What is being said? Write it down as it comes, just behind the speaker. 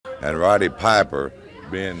And Roddy Piper,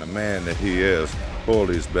 being the man that he is, pulled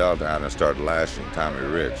his belt down and started lashing Tommy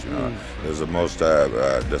Rich. You know, it was the most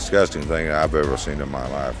disgusting thing I've ever seen in my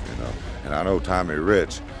life. You know, and I know Tommy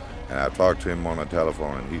Rich, and I talked to him on the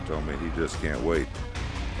telephone, and he told me he just can't wait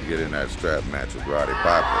to get in that strap match with Roddy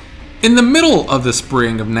Piper. In the middle of the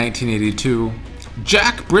spring of 1982,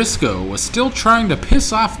 Jack Brisco was still trying to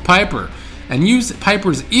piss off Piper and use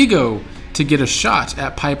Piper's ego to get a shot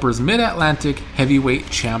at Piper's Mid-Atlantic Heavyweight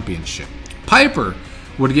Championship. Piper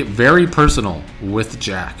would get very personal with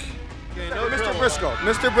Jack. Mr.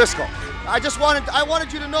 Brisco, I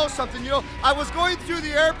wanted you to know something. You know, I was going through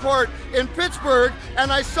the airport in Pittsburgh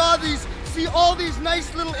and I saw all these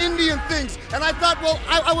nice little Indian things, and I thought, well,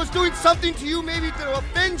 I was doing something to you maybe to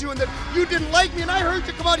offend you and that you didn't like me, and I heard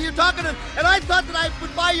you come out here talking, and I thought that I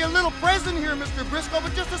would buy you a little present here, Mr. Brisco,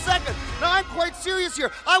 but just a second. Now, I'm quite serious here.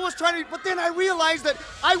 I was trying to, but then I realized that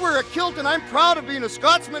I wear a kilt and I'm proud of being a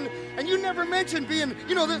Scotsman, and you never mentioned being,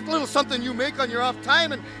 you know, this little something you make on your off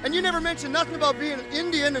time, and you never mentioned nothing about being an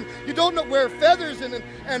Indian, and you don't know wear feathers,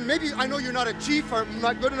 and maybe, I know you're not a chief or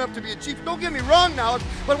not good enough to be a chief, don't get me wrong now,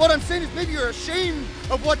 but what I'm saying is maybe you're ashamed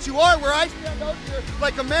of what you are, where I stand out here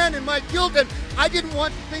like a man in my kilt, and I didn't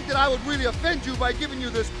want to think that I would really offend you by giving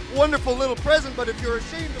you this wonderful little present, but if you're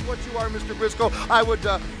ashamed of what you are, Mr. Brisco, I would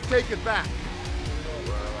take it back.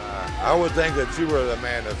 I would think that you were the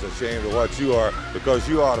man that's ashamed of what you are, because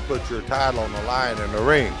you ought to put your title on the line in the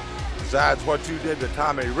ring. Besides what you did to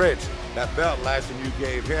Tommy Rich, that belt lashing you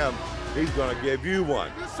gave him, he's going to give you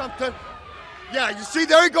one. Do something. Yeah, you see,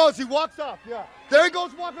 there he goes. He walks off. Yeah. There he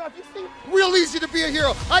goes walking off. You see, real easy to be a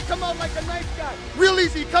hero. I come out like a nice guy. Real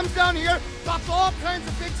easy. He comes down here, talks all kinds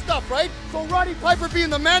of big stuff, right? So Roddy Piper, being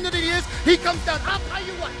the man that he is, he comes down. I'll tell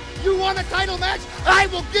you what. You want a title match? I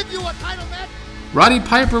will give you a title match. Roddy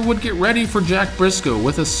Piper would get ready for Jack Brisco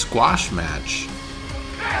with a squash match.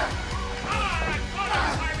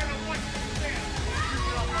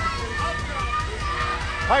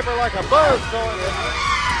 Piper like a bird going in.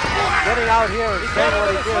 Getting out here and saying what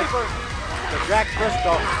he did to Jack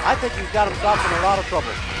Brisco. I think he's got himself in a lot of trouble.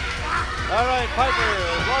 All right, Piper,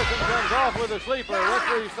 Larson comes off with a sleeper.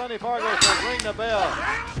 Referee Sonny Fargo says ring the bell.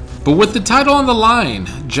 But with the title on the line,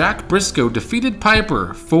 Jack Brisco defeated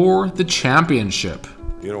Piper for the championship.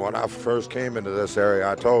 You know, when I first came into this area,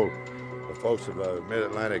 I told the folks of the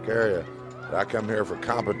Mid-Atlantic area that I come here for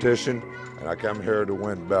competition and I come here to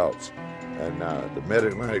win belts. And the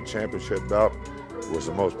Mid-Atlantic Championship belt was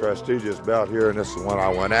the most prestigious belt here, and this is the one I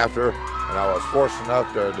went after, and I was fortunate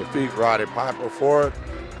enough to defeat Roddy Piper for it,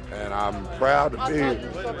 and I'm proud to be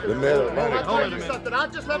the Mid-Atlantic.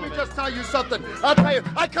 Let me just tell you something. I'll tell you,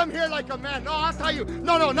 I come here like a man. No, I'll tell you,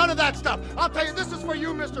 no, none of that stuff. I'll tell you, this is for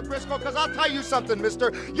you, Mr. Brisco, because I'll tell you something,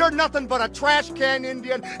 mister. You're nothing but a trash can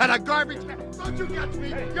Indian and a garbage can. Don't you get me?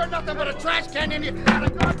 You're nothing but a trash can Indian and a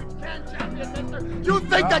garbage can champion, mister. You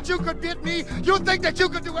think that you could beat me? You think that you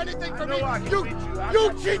could do anything for me?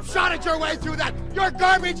 You cheap shotted your way through that. You're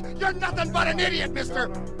garbage. You're nothing but an idiot, mister.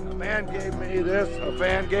 A man gave me this, a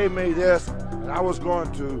fan gave me this, and I was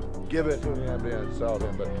going to give it to him and insult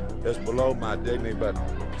him, but it's below my dignity. But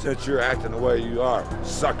since you're acting the way you are,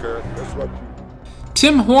 sucker, that's what you...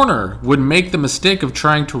 Tim Horner would make the mistake of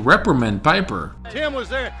trying to reprimand Piper. Tim was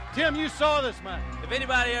there. Tim, you saw this man. If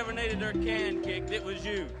anybody ever needed their can kicked, it was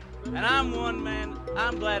you. And I'm one man.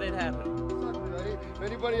 I'm glad it happened. If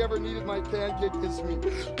anybody ever needed my can kick, it's me.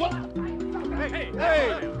 Hey,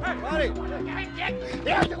 buddy.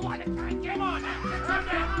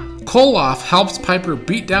 Koloff helps Piper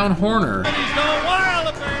beat down Horner. He's going wild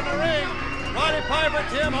up there in the ring. Roddy Piper,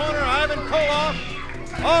 Tim Horner, Ivan Koloff.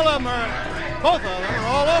 All of them are, both of them are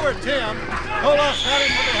all over Tim. Koloff's got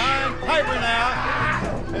him from behind. Piper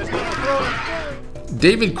now is going to throw him.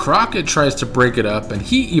 David Crockett tries to break it up, and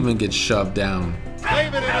he even gets shoved down.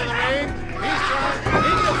 David into the ring. He's trying. He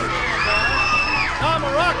gets slammed down. Tom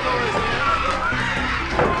Muracco is in.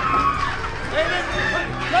 David,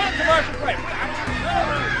 cut a commercial break.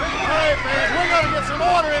 Hey, man, we're going to get some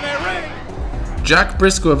order in that ring. Jack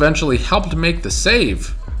Brisco eventually helped make the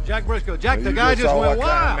save. Jack Brisco. Jack, the guy just went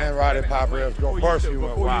wild. Man, Roddy Piper is going first. He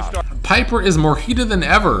went wild. Piper is more heated than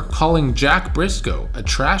ever, calling Jack Brisco a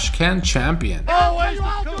trash can champion. Always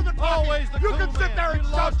the cool. You can sit there and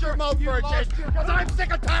shut your mouth for a change, because I'm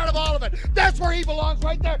sick and tired of all of it. That's where he belongs,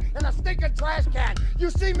 right there in a stinking trash can. You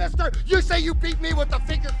see, mister, you say you beat me with the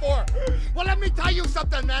figure four. Well, let me tell you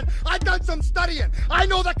something, man. I've done some studying. I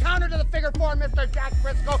know the counter to the figure four, Mr. Jack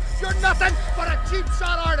Brisco. You're nothing but a cheap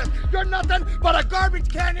shot artist. You're nothing but a garbage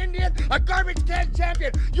can Indian, a garbage can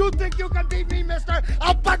champion. You think you can beat me, mister?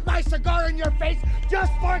 I'll butt my cigar cigar in your face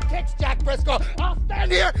just for kicks, Jack Brisco. I'll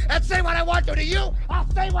stand here and say what I want to you. I'll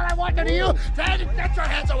say what I want to you. Get your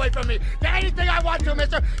hands away from me. Do anything I want to,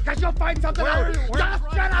 mister, because you'll find something out.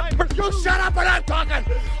 Just shut up. You shut up when I'm talking.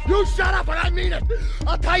 You shut up when I mean it.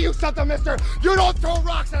 I'll tell you something, mister. You don't throw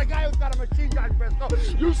rocks at a guy who's got a machine gun,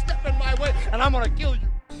 Brisco. You step in my way, and I'm going to kill you.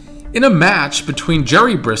 In a match between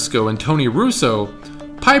Jerry Brisco and Tony Russo,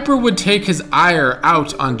 Piper would take his ire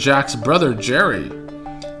out on Jack's brother Jerry,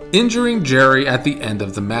 injuring Jerry at the end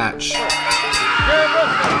of the match. Jerry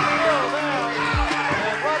Brisco still down,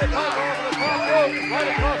 and Roddy Piper over the top rope, right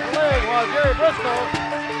across the leg, while Jerry Brisco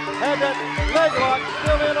had that leg lock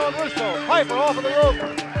still in on Russo. Piper off of the rope.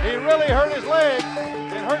 He really hurt his leg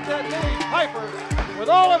and hurt that knee. Piper, with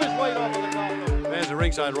all of his weight off of the top rope. Fans at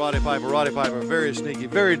ringside, Roddy Piper, very sneaky,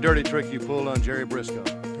 very dirty trick you pulled on Jerry Brisco.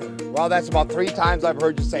 Well, that's about 3 times I've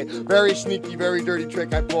heard you say, very sneaky, very dirty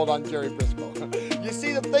trick I pulled on Jerry Brisco. You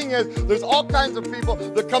see, the thing is, there's all kinds of people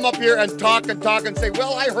that come up here and talk and say,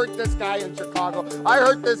 well, I hurt this guy in Chicago. I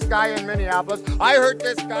hurt this guy in Minneapolis. I hurt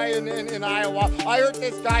this guy in Iowa. I hurt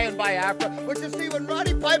this guy in Biafra. But you see, when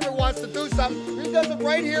Roddy Piper wants to do something, he does it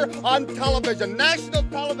right here on television, national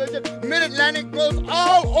television. Mid-Atlantic goes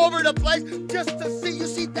all over the place just to see. You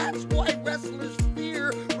see, that's why wrestlers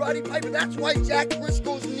fear Roddy Piper. That's why Jack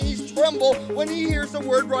Brisco's knees tremble when he hears the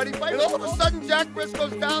word Roddy Piper. And all of a sudden, Jack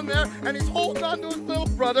Brisco's down there, and he's holding on to his little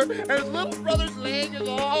brother, and his little brother's leg is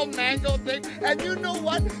all mangled big. And you know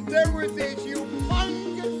what? There were these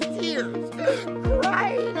humongous tears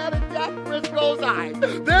crying out of Jack Brisco's eyes.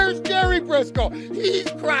 There's Jerry Brisco. He's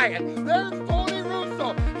crying. There's Tony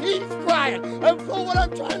Russo. He's crying. And so what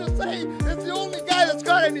I'm trying to say is the only guy that's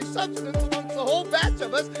got any substance amongst the whole batch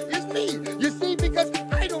of us is me. You see, because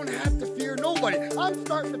I don't have to fear nobody. I'm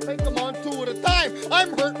starting to take them on 2 at a time.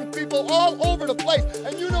 I'm hurting people all over the place.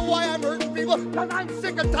 And you know why I'm hurting people? Because I'm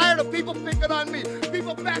sick and tired of people picking on me.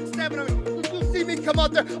 People backstabbing on me. Did you see me come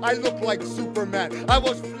out there? I look like Superman. I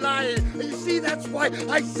was flying. And you see, that's why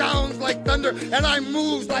I sound like thunder and I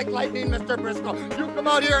moves like lightning, Mr. Brisco. You come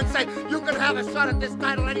out here and say, you can have a shot at this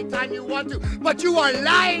title anytime you want to. But you are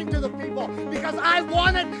lying to the people because I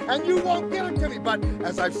want it and you won't give it to me. But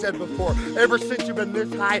as I've said before, ever since you've been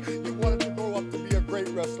this high, you wanted to grow up to be a great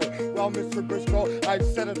wrestler. Well, Mr. Brisco, I've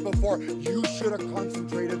said it before, you should have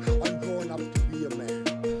concentrated on growing up to be a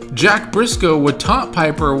man. Jack Brisco would taunt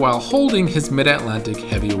Piper while holding his Mid-Atlantic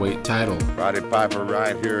heavyweight title. Roddy Piper,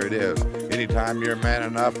 right here it is. Anytime you're man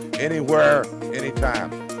enough, anywhere,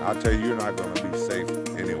 anytime. I'll tell you, you're not going to be safe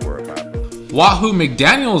anywhere, Piper. Wahoo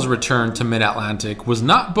McDaniel's return to Mid-Atlantic was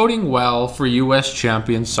not boding well for U.S.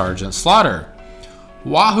 champion Sergeant Slaughter.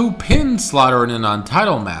 Wahoo pinned Slaughter in a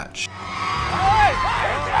non-title match.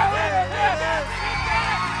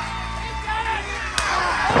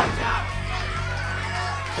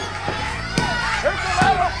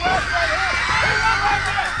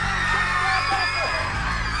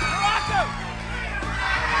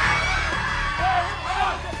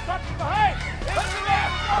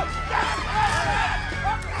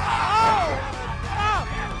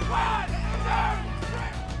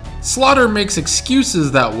 Slaughter makes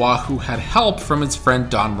excuses that Wahoo had help from his friend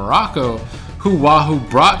Don Muraco, who Wahoo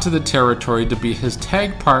brought to the territory to be his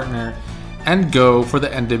tag partner and go for the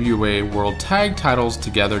NWA World Tag titles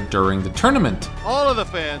together during the tournament. All of the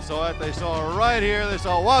fans saw it. They saw right here. They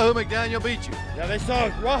saw Wahoo McDaniel beat you. Yeah, they saw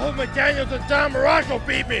Wahoo McDaniels and Don Muracco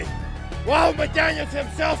beat me. Wahoo McDaniels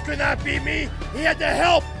himself could not beat me. He had the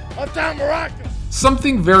help of Don Muracco.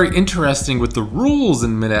 Something very interesting with the rules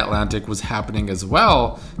in Mid-Atlantic was happening as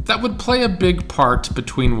well that would play a big part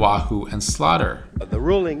between Wahoo and Slaughter. The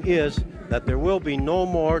ruling is that there will be no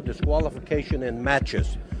more disqualification in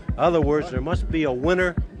matches. In other words, there must be a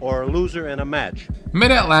winner or a loser in a match.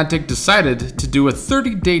 Mid-Atlantic decided to do a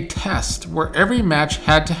 30-day test where every match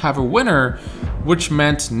had to have a winner, which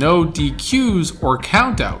meant no DQs or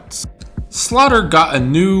countouts. Slaughter got a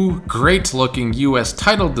new, great-looking US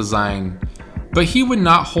title design, but he would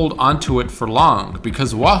not hold onto it for long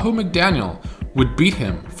because Wahoo McDaniel would beat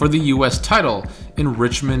him for the US title in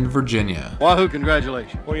Richmond, Virginia. Wahoo,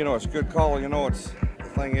 congratulations. Well, you know, it's a good call. You know, the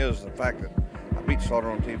thing is the fact that I beat Slaughter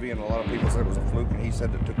on TV, and a lot of people said it was a fluke, and he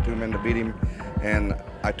said it took 2 men to beat him, and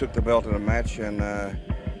I took the belt in a match, and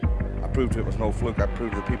I proved it was no fluke. I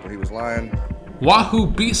proved to the people he was lying. Wahoo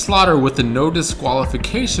beat Slaughter with the no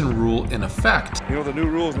disqualification rule in effect. You know, the new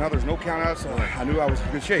rules now, there's no count out, so I knew I was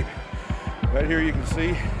in good shape. Right here you can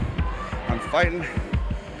see I'm fighting,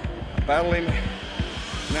 battling.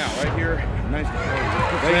 Now, right here, nice.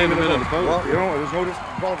 Stay in the middle of the boat. Well, you know, there's no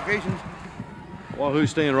disqualifications. Wahoo's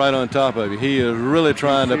staying right on top of you. He is really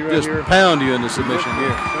trying to right just here. pound you into submission here.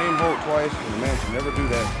 Same hold twice, and the man should never do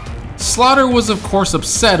that. Slaughter was of course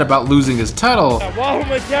upset about losing his title. Wahoo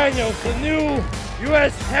McDaniel, the new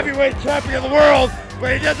U.S. heavyweight champion of the world,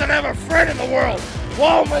 but he doesn't have a friend in the world.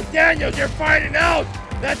 Wahoo McDaniel, you're finding out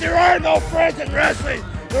that there are no friends in wrestling.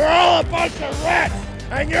 They're all a bunch of rats,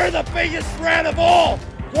 and you're the biggest rat of all.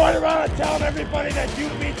 Going around and telling everybody that you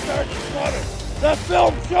beat Sergeant Slaughter. The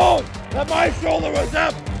film shows that my shoulder was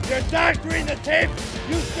up. You're doctoring the tape.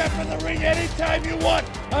 You step in the ring anytime you want,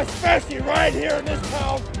 especially right here in this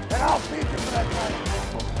town, and I'll beat you for that title.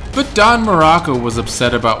 But Don Muracco was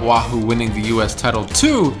upset about Wahoo winning the US title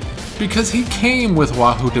too, because he came with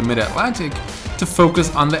Wahoo to Mid-Atlantic to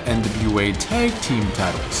focus on the NWA Tag Team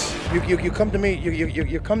titles. You come to me.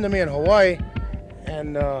 You come to me in Hawaii,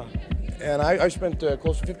 and I spent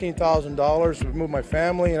close to $15,000 to move my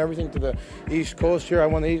family and everything to the East Coast here. I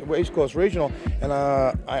won the East Coast Regional, and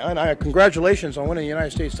I congratulations on winning the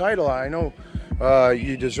United States title. I know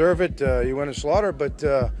you deserve it. You win a Slaughter, but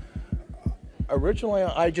originally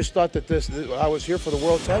I just thought that I was here for the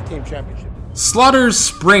World Tag Team Championship. Slaughter's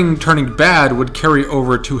spring turning bad would carry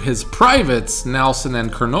over to his privates, Nelson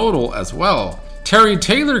and Kernodle, as well. Terry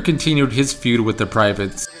Taylor continued his feud with the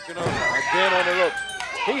privates. Again on the ropes.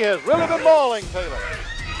 He has really been mauling Taylor.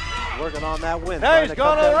 Working on that win. Now he's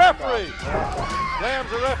gone to the referee. Slams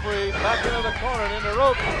the referee back into the corner and in the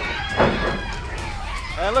ropes.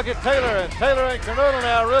 And look at Taylor and Kernodle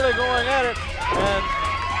now really going at it. And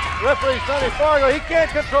referee Sonny Fargo, he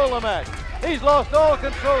can't control the match. He's lost all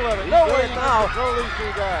control of it. No way he can control these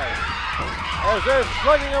two guys. As they're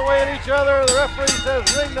slugging away at each other, the referee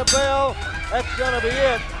says ring the bell. That's going to be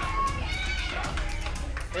it.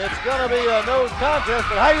 It's going to be a no contest,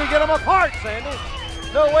 but how do you get them apart, Sandy?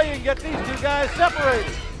 No way you can get these two guys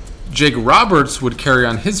separated. Jake Roberts would carry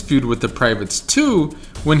on his feud with the privates too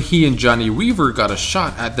when he and Johnny Weaver got a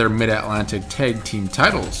shot at their Mid-Atlantic Tag Team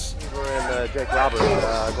titles. Weaver and Jake Roberts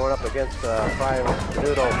going up against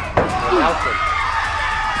Kernodle and Nelson.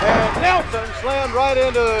 And Nelson slammed right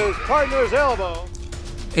into his partner's elbow.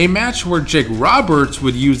 A match where Jake Roberts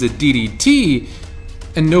would use a DDT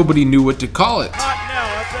and nobody knew what to call it. Hot now,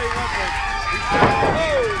 I'll tell you one thing.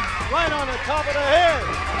 He's right on the top of the head.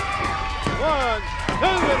 1, 2,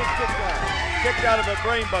 and it's kicked out of a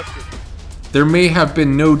brain buster. There may have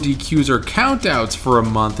been no DQs or countouts for a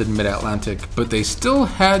month in Mid-Atlantic, but they still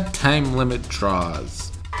had time limit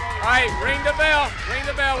draws. All right, ring the bell. Ring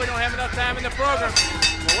the bell. We don't have enough time in the program.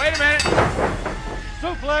 Now, wait a minute.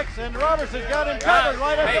 Suplex, and Roberts has got him covered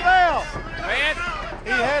right at the bell. Man. He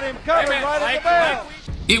had him covered right at the bell.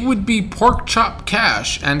 It would be Porkchop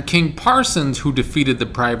Cash and King Parsons who defeated the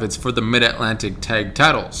privates for the Mid-Atlantic Tag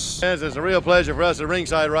titles. It's a real pleasure for us at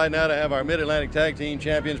ringside right now to have our Mid-Atlantic Tag Team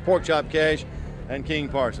Champions, Porkchop Cash and King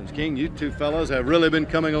Parsons. King, you two fellows have really been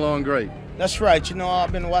coming along great. That's right. You know,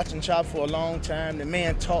 I've been watching Chop for a long time. The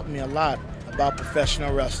man taught me a lot about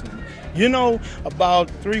professional wrestling. You know, about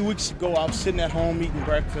 3 weeks ago, I was sitting at home eating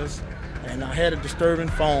breakfast, and I had a disturbing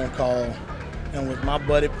phone call. And with my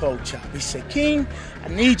buddy Porkchop. He said, King, I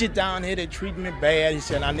need you down here. They're treating me bad. He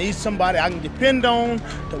said, I need somebody I can depend on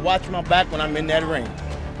to watch my back when I'm in that ring.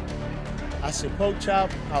 I said, Porkchop,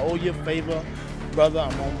 I owe you a favor. Brother,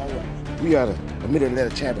 I'm on my way. We are the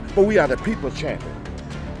Mid-Atlantic champion, but we are the people's champion.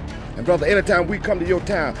 And brother, anytime we come to your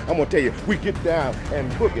town, I'm gonna tell you, we get down and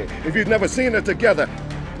boogie. If you've never seen us together,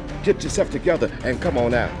 get yourself together and come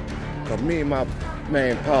on out. Cause me and my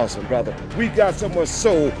man Parsons, brother, we got so much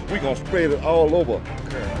soul, we gonna spread it all over.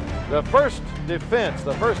 The first defense,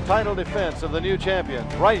 the first title defense of the new champion,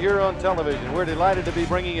 right here on television. We're delighted to be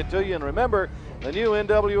bringing it to you. And remember, the new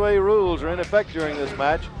NWA rules are in effect during this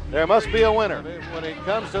match. There must be a winner when it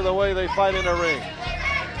comes to the way they fight in a ring.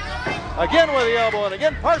 Again with the elbow, and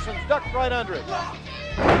again Parsons ducked right under it.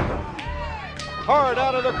 Hard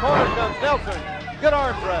out of the corner comes Nelson. Good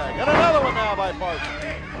arm drag, and another one now by Parsons.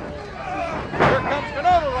 Here comes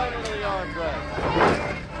Kernodle right into the arm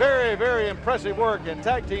drag. Very, very impressive work and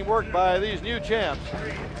tag team work by these new champs.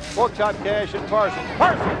 Porkchop Cash and Parsons.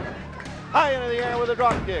 Parsons high into the air with a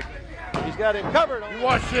drop kick. He's got him covered. You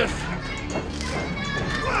watch this.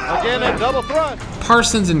 Again, a double thrust.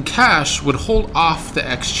 Parsons and Cash would hold off the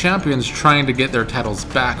ex-champions trying to get their titles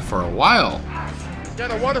back for a while.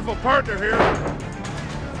 Got a wonderful partner here.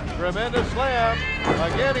 Tremendous slam.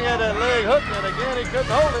 Again, he had that leg hook, and again, he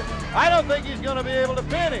couldn't hold it. I don't think he's going to be able to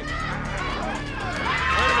pin him.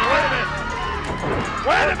 Wait a minute.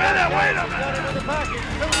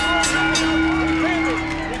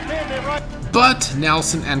 But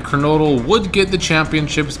Nelson and Kernodle would get the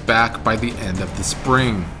championships back by the end of the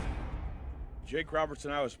spring. Jake Roberts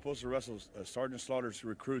and I was supposed to wrestle Sergeant Slaughter's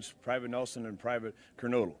recruits, Private Nelson and Private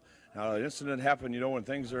Kernodle. Now, an incident happened, you know, when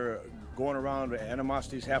things are going around,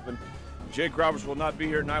 animosities happen. Jake Roberts will not be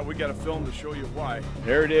here tonight. We got a film to show you why.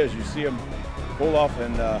 There it is. You see him pull off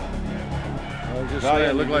and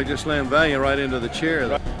Valiant looked like just slammed Valiant right into the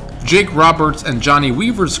chair. Jake Roberts and Johnny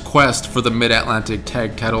Weaver's quest for the Mid-Atlantic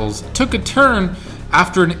Tag titles took a turn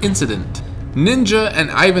after an incident. Ninja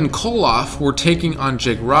and Ivan Koloff were taking on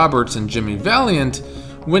Jake Roberts and Jimmy Valiant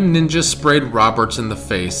when Ninja sprayed Roberts in the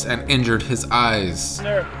face and injured his eyes.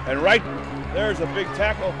 There, and right there's a big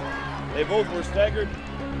tackle. They both were staggered.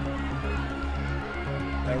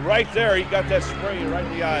 And right there, he got that spray right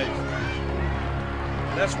in the eyes.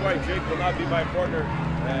 That's why Jake will not be my partner.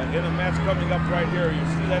 And in a match coming up right here, you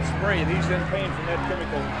see that spray, and he's in pain from that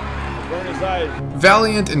chemical. Burn his eyes.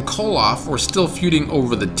 Valiant and Koloff were still feuding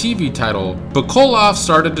over the TV title, but Koloff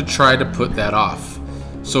started to try to put that off.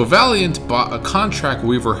 So Valiant bought a contract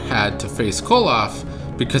Weaver had to face Koloff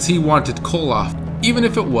because he wanted Koloff, even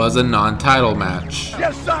if it was a non-title match.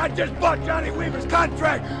 Yes, sir, I just bought Johnny Weaver's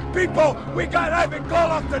contract. People, we got Ivan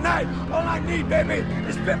Koloff tonight. All I need, baby,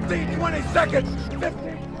 is 15, 20 seconds.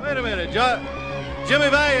 15. Wait a minute, Jimmy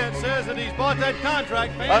Valiant says that he's bought that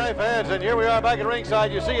contract, fans. Hi, fans, and here we are back at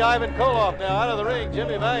ringside. You see Ivan Koloff now out of the ring.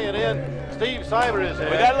 Jimmy Valiant in. Steve Cyber is in.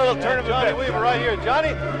 We got a little tournament. Johnny Weaver right here. Johnny,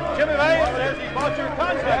 Jimmy Valiant says he bought your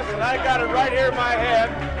contract. Yes, and I got it right here in my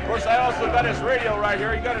hand. Of course, I also got his radio right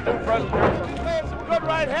here. He got a new present here. Some good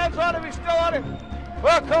right hands on him. He's still on him.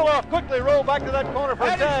 Well, Koloff quickly rolled back to that corner for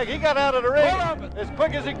a tag. He got out of the ring as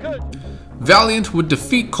quick as he could. Valiant would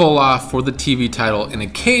defeat Koloff for the TV title in a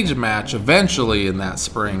cage match eventually in that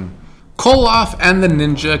spring. Koloff and the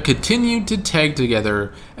Ninja continued to tag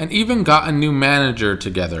together and even got a new manager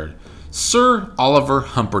together, Sir Oliver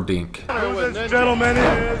Humperdinck. Ladies and gentlemen,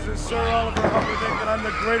 it is Sir Oliver Humperdinck, and I'm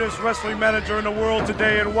the greatest wrestling manager in the world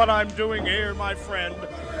today, and what I'm doing here, my friend,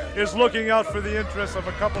 is looking out for the interests of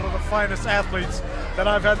a couple of the finest athletes that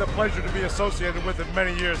I've had the pleasure to be associated with in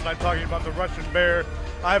many years, and I'm talking about the Russian Bear,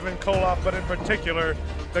 Ivan Koloff, but in particular,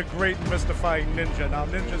 the great and mystifying Ninja. Now,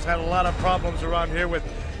 Ninja's had a lot of problems around here with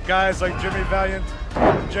guys like Jimmy Valiant,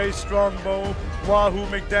 Jay Strongbow, Wahoo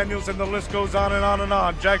McDaniels, and the list goes on and on and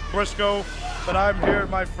on. Jack Brisco, but I'm here,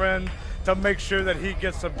 my friend, to make sure that he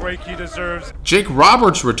gets the break he deserves. Jake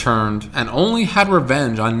Roberts returned and only had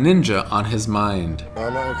revenge on Ninja on his mind.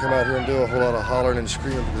 I'm not going to come out here and do a whole lot of hollering and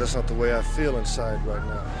screaming because that's not the way I feel inside right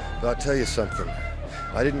now. But I'll tell you something.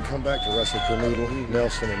 I didn't come back to wrestle Kernodle,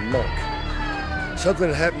 Nelson, and Monk.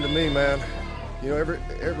 Something happened to me, man. You know,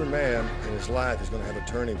 every man in his life is going to have a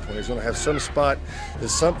turning point. He's going to have some spot that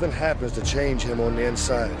something happens to change him on the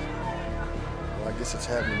inside. Well, I guess it's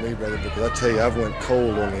happened to me, brother, because I tell you, I've went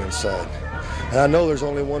cold on the inside. And I know there's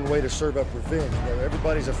only one way to serve up revenge, brother.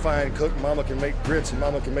 Everybody's a fine cook. Mama can make grits and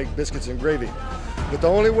Mama can make biscuits and gravy. But the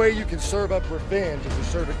only way you can serve up revenge is to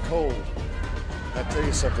serve it cold. I tell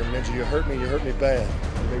you something, Ninja, you hurt me bad.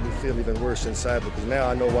 You made me feel even worse inside because now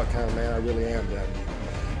I know what kind of man I really am down here.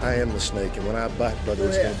 I am the snake, and when I bite, brother,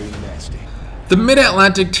 it's going to be nasty. The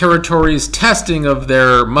Mid-Atlantic Territory's testing of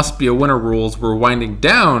their must-be-a-winner rules were winding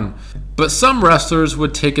down, but some wrestlers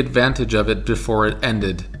would take advantage of it before it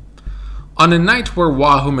ended. On a night where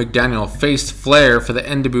Wahoo McDaniel faced Flair for the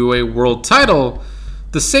NWA World title,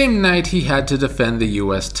 the same night he had to defend the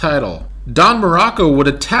US title. Don Muraco would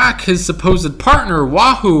attack his supposed partner,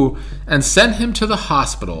 Wahoo, and send him to the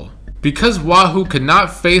hospital. Because Wahoo could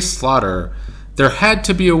not face Slaughter, there had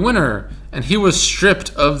to be a winner, and he was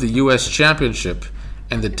stripped of the US Championship,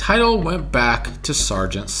 and the title went back to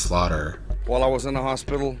Sergeant Slaughter. While I was in the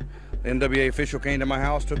hospital, the NWA official came to my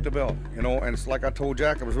house, took the belt, you know, and it's like I told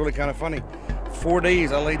Jack, it was really kind of funny. 4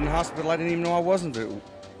 days I laid in the hospital, I didn't even know I wasn't the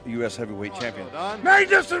U.S. heavyweight champion.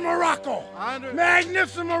 Magnificent Muracco!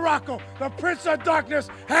 Magnificent Muracco! The Prince of Darkness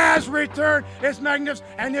has returned. It's magnificent.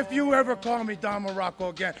 And if you ever call me Don Muracco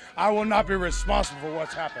again, I will not be responsible for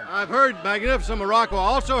what's happened. I've heard Magnificent Muracco.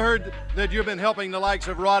 I also heard that you've been helping the likes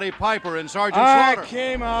of Roddy Piper and Sergeant Slaughter. I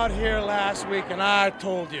came out here last week and I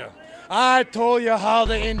told you how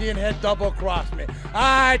the Indian had double-crossed me.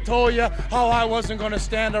 I told you how I wasn't going to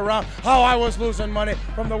stand around, how I was losing money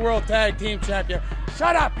from the World Tag Team Champion.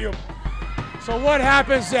 Shut up, you. So what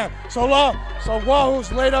happens then? So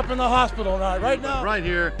Wahoo's laid up in the hospital right now. Right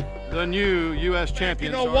here, the new U.S.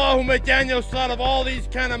 champion. You know, Wahoo McDaniel thought of all these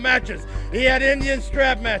kind of matches. He had Indian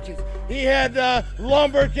strap matches. He had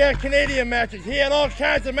lumberjack Canadian matches. He had all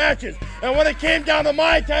kinds of matches. And when it came down to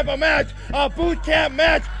my type of match, a boot camp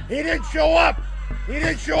match, he didn't show up. He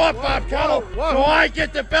didn't show up, Bob Cottle, so I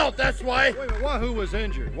get the belt, that's why. Wait a minute, Wahoo was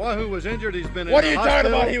injured. Wahoo was injured. He's been in What the are you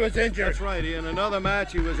hospital. talking about? He was injured. That's right. In another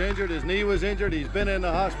match, he was injured. His knee was injured. He's been in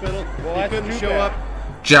the hospital. Well, he couldn't show up.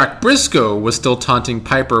 Jack Brisco was still taunting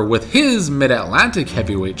Piper with his Mid-Atlantic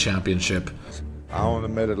Heavyweight Championship. I own the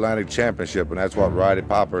Mid-Atlantic Championship, and that's what Roddy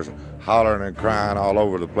Piper's hollering and crying all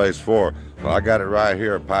over the place for. Well, I got it right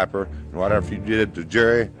here, Piper, and whatever you did to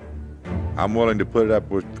Jerry, I'm willing to put it up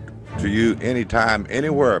to you anytime,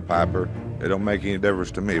 anywhere, Piper. It don't make any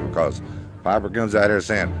difference to me, because Piper comes out here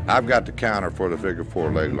saying, I've got the counter for the figure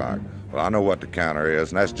 4 leg lock. Well, I know what the counter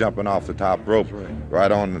is, and that's jumping off the top rope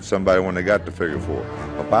right on somebody when they got the figure 4.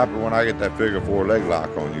 Well, Piper, when I get that figure 4 leg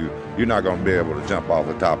lock on you, you're not going to be able to jump off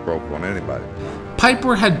the top rope on anybody.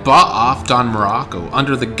 Piper had bought off Don Muracco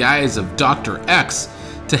under the guise of Dr. X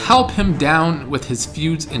to help him down with his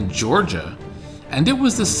feuds in Georgia, and it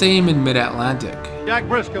was the same in Mid-Atlantic. Jack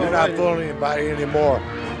Brisco. You're not fooling anybody anymore.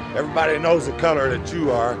 Everybody knows the color that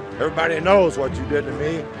you are. Everybody knows what you did to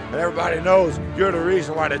me. And everybody knows you're the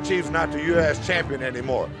reason why the Chief's not the U.S. champion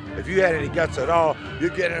anymore. If you had any guts at all,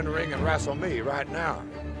 you'd get in the ring and wrestle me right now.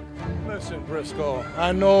 Listen, Brisco,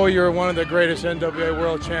 I know you're one of the greatest NWA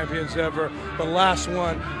world champions ever, the last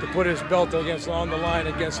one to put his belt on the line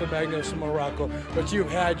against the magnificent Muraco, but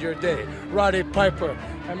you've had your day. Roddy Piper,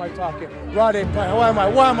 am I talking? Roddy Piper,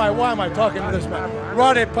 why am I talking to this man?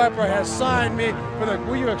 Roddy Piper has signed me for the,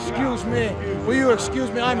 will you excuse me? Will you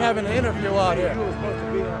excuse me? I'm having an interview out here.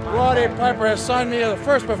 Roddy Piper has signed me as the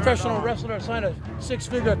first professional wrestler to sign a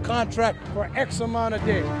 6-figure contract for X amount of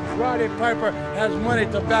days. Roddy Piper has money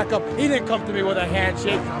to back up. He didn't come to me with a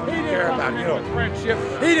handshake. He didn't come to me with friendship.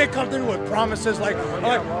 He didn't come to me with promises like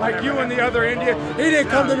you and the other Indian. He didn't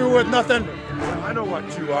come to me with nothing. I know what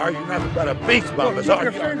you are. You're nothing but a beast bumper. Keep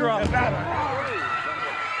your finger off that.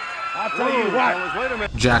 I'll tell you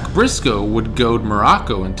what. Jack Brisco would goad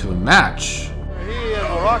Muracco into a match. He and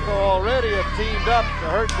Muracco already have teamed up to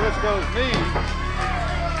hurt Brisco's knee.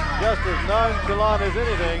 Just as nonchalant as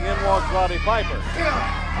anything, in walks Roddy Piper.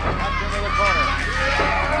 Up into the corner.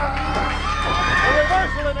 A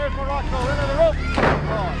reversal, and there's Muracco into the rope.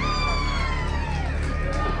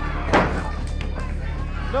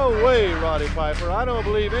 No way, Roddy Piper. I don't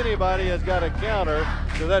believe anybody has got a counter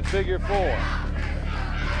to that figure 4.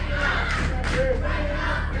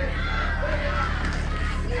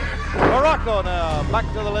 Muracco now, back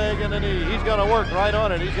to the leg and the knee. He's going to work right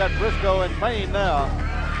on it. He's got Brisco in pain now.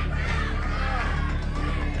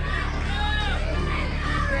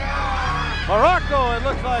 Muracco, it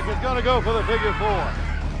looks like, is going to go for the figure 4.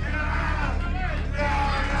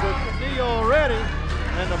 With the knee already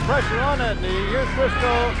and the pressure on that knee, here's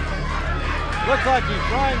Brisco. Looks like he's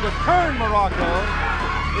trying to turn Muracco.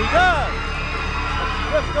 He does.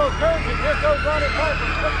 Brisco turns and here goes Roddy Piper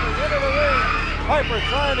quickly into the ring. Piper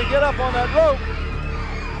trying to get up on that rope.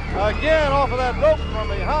 Again off of that rope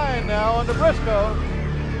from behind now onto Brisco.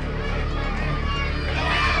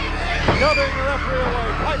 Shoving the referee away.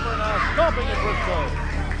 Piper now stomping at Brisco.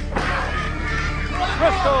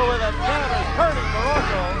 Brisco with a counter turning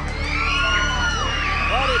Muracco.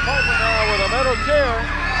 Roddy Piper now with a metal chair.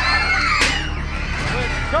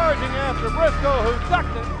 Went charging after Brisco, who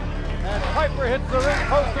ducked it. And Piper hits the ring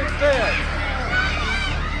post instead.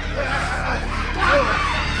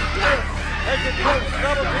 Takes it close,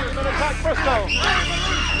 double team and attack Brisco.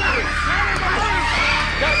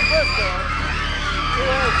 Jack Brisco, who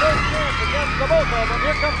has first chance against the both of them.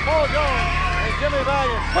 Here comes Paul Jones and Jimmy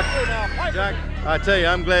Valiant. Quickly now, Piper. Jack, I tell you,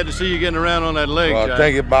 I'm glad to see you getting around on that leg, Well, Jack.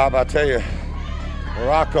 thank you, Bob. I tell you,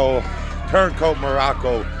 Muracco, turncoat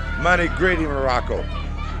Muracco, money greedy Muracco,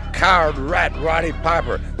 coward rat Roddy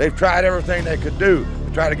Piper. They've tried everything they could do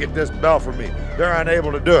to try to get this belt from me. They're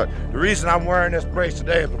unable to do it. The reason I'm wearing this brace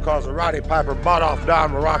today is because of Roddy Piper bought off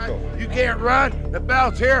Don Muracco. You can't run. The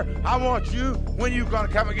belt's here. I want you. When you gonna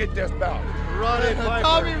come and get this belt? Roddy Piper,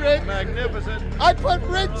 Call me Rich. magnificent. I put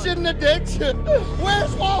Rich in the ditch.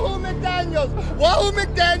 Where's Wahoo McDaniels? Wahoo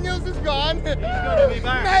McDaniels is gone. He's gonna be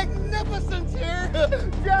back. Magnificent's here.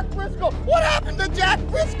 Jack Brisco. What happened to Jack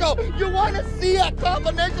Brisco? You want to see a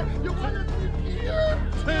combination? You want to see here?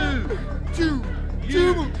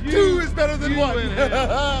 Two is better than one.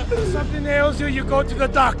 Something ails you, you go to the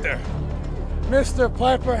doctor. Mr.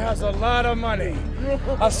 Piper has a lot of money.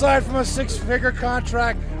 Aside from a 6-figure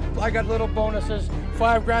contract, I got little bonuses,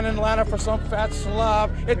 $5 grand in Atlanta for some fat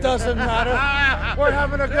slob. It doesn't matter. We're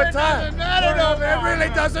having a good time. It really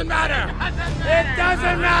doesn't matter. It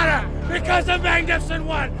doesn't matter because the Magnificent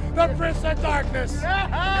One, the Prince of Darkness,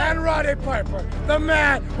 and Roddy Piper, the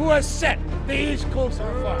man who has set the East Coast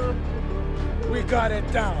on fire. we got it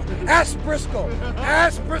down. Ask Brisco.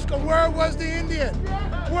 Ask Brisco, where was the Indian?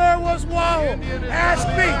 Where was Wahoo? Ask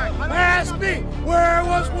me. Where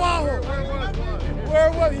was Wahoo?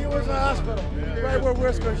 Where was he? Was in the hospital. Right where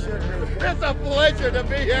Brisco should be. It's a pleasure to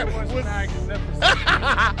be here.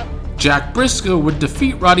 Jack Brisco would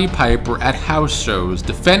defeat Roddy Piper at house shows,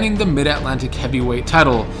 defending the Mid-Atlantic heavyweight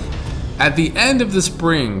title. At the end of the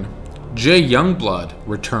spring, Jay Youngblood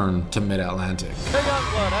returned to Mid-Atlantic. Jay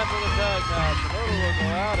Youngblood after the tag now. Kernodle will go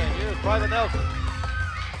out, and here's Private Nelson.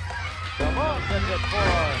 Come on, sends it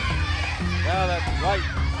forward. Now that's right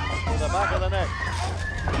to the back of the neck.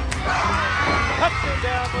 Cuts him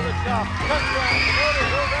down with a chop. Cuts down. Kernodle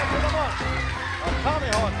goes after the monk. A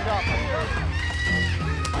tomahawk chop.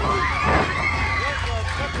 Youngblood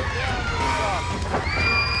cuts him down with a chop.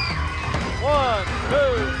 1, 2,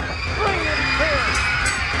 3, and 10.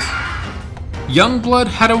 Youngblood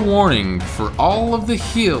had a warning for all of the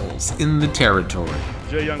heels in the territory.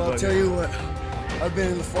 I'll tell you what, I've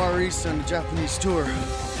been in the Far East on the Japanese tour,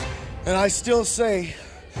 and I still say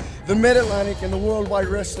the Mid-Atlantic and the worldwide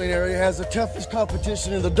wrestling area has the toughest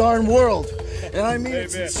competition in the darn world, and I mean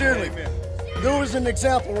it sincerely. There was an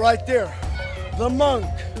example right there. The Monk,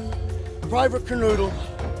 Private Kernodle,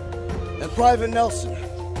 and Private Nelson.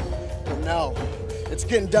 But now, it's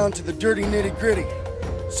getting down to the dirty nitty-gritty.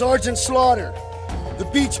 Sergeant Slaughter, the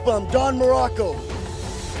beach bum, Don Muracco,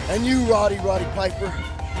 and you, Roddy Piper.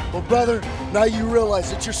 Well, brother, now you realize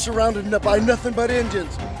that you're surrounded by nothing but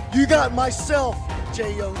Indians. You got myself,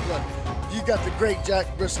 Jay Youngblood. You got the great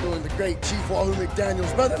Jack Brisco and the great Chief Wahoo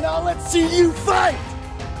McDaniels, brother. Now let's see you fight!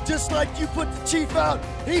 Just like you put the Chief out,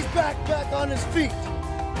 he's back on his feet.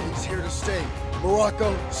 He's here to stay.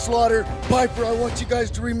 Muracco, Slaughter, Piper, I want you guys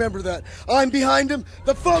to remember that. I'm behind him,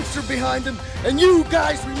 the folks are behind him, and you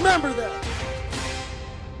guys remember that.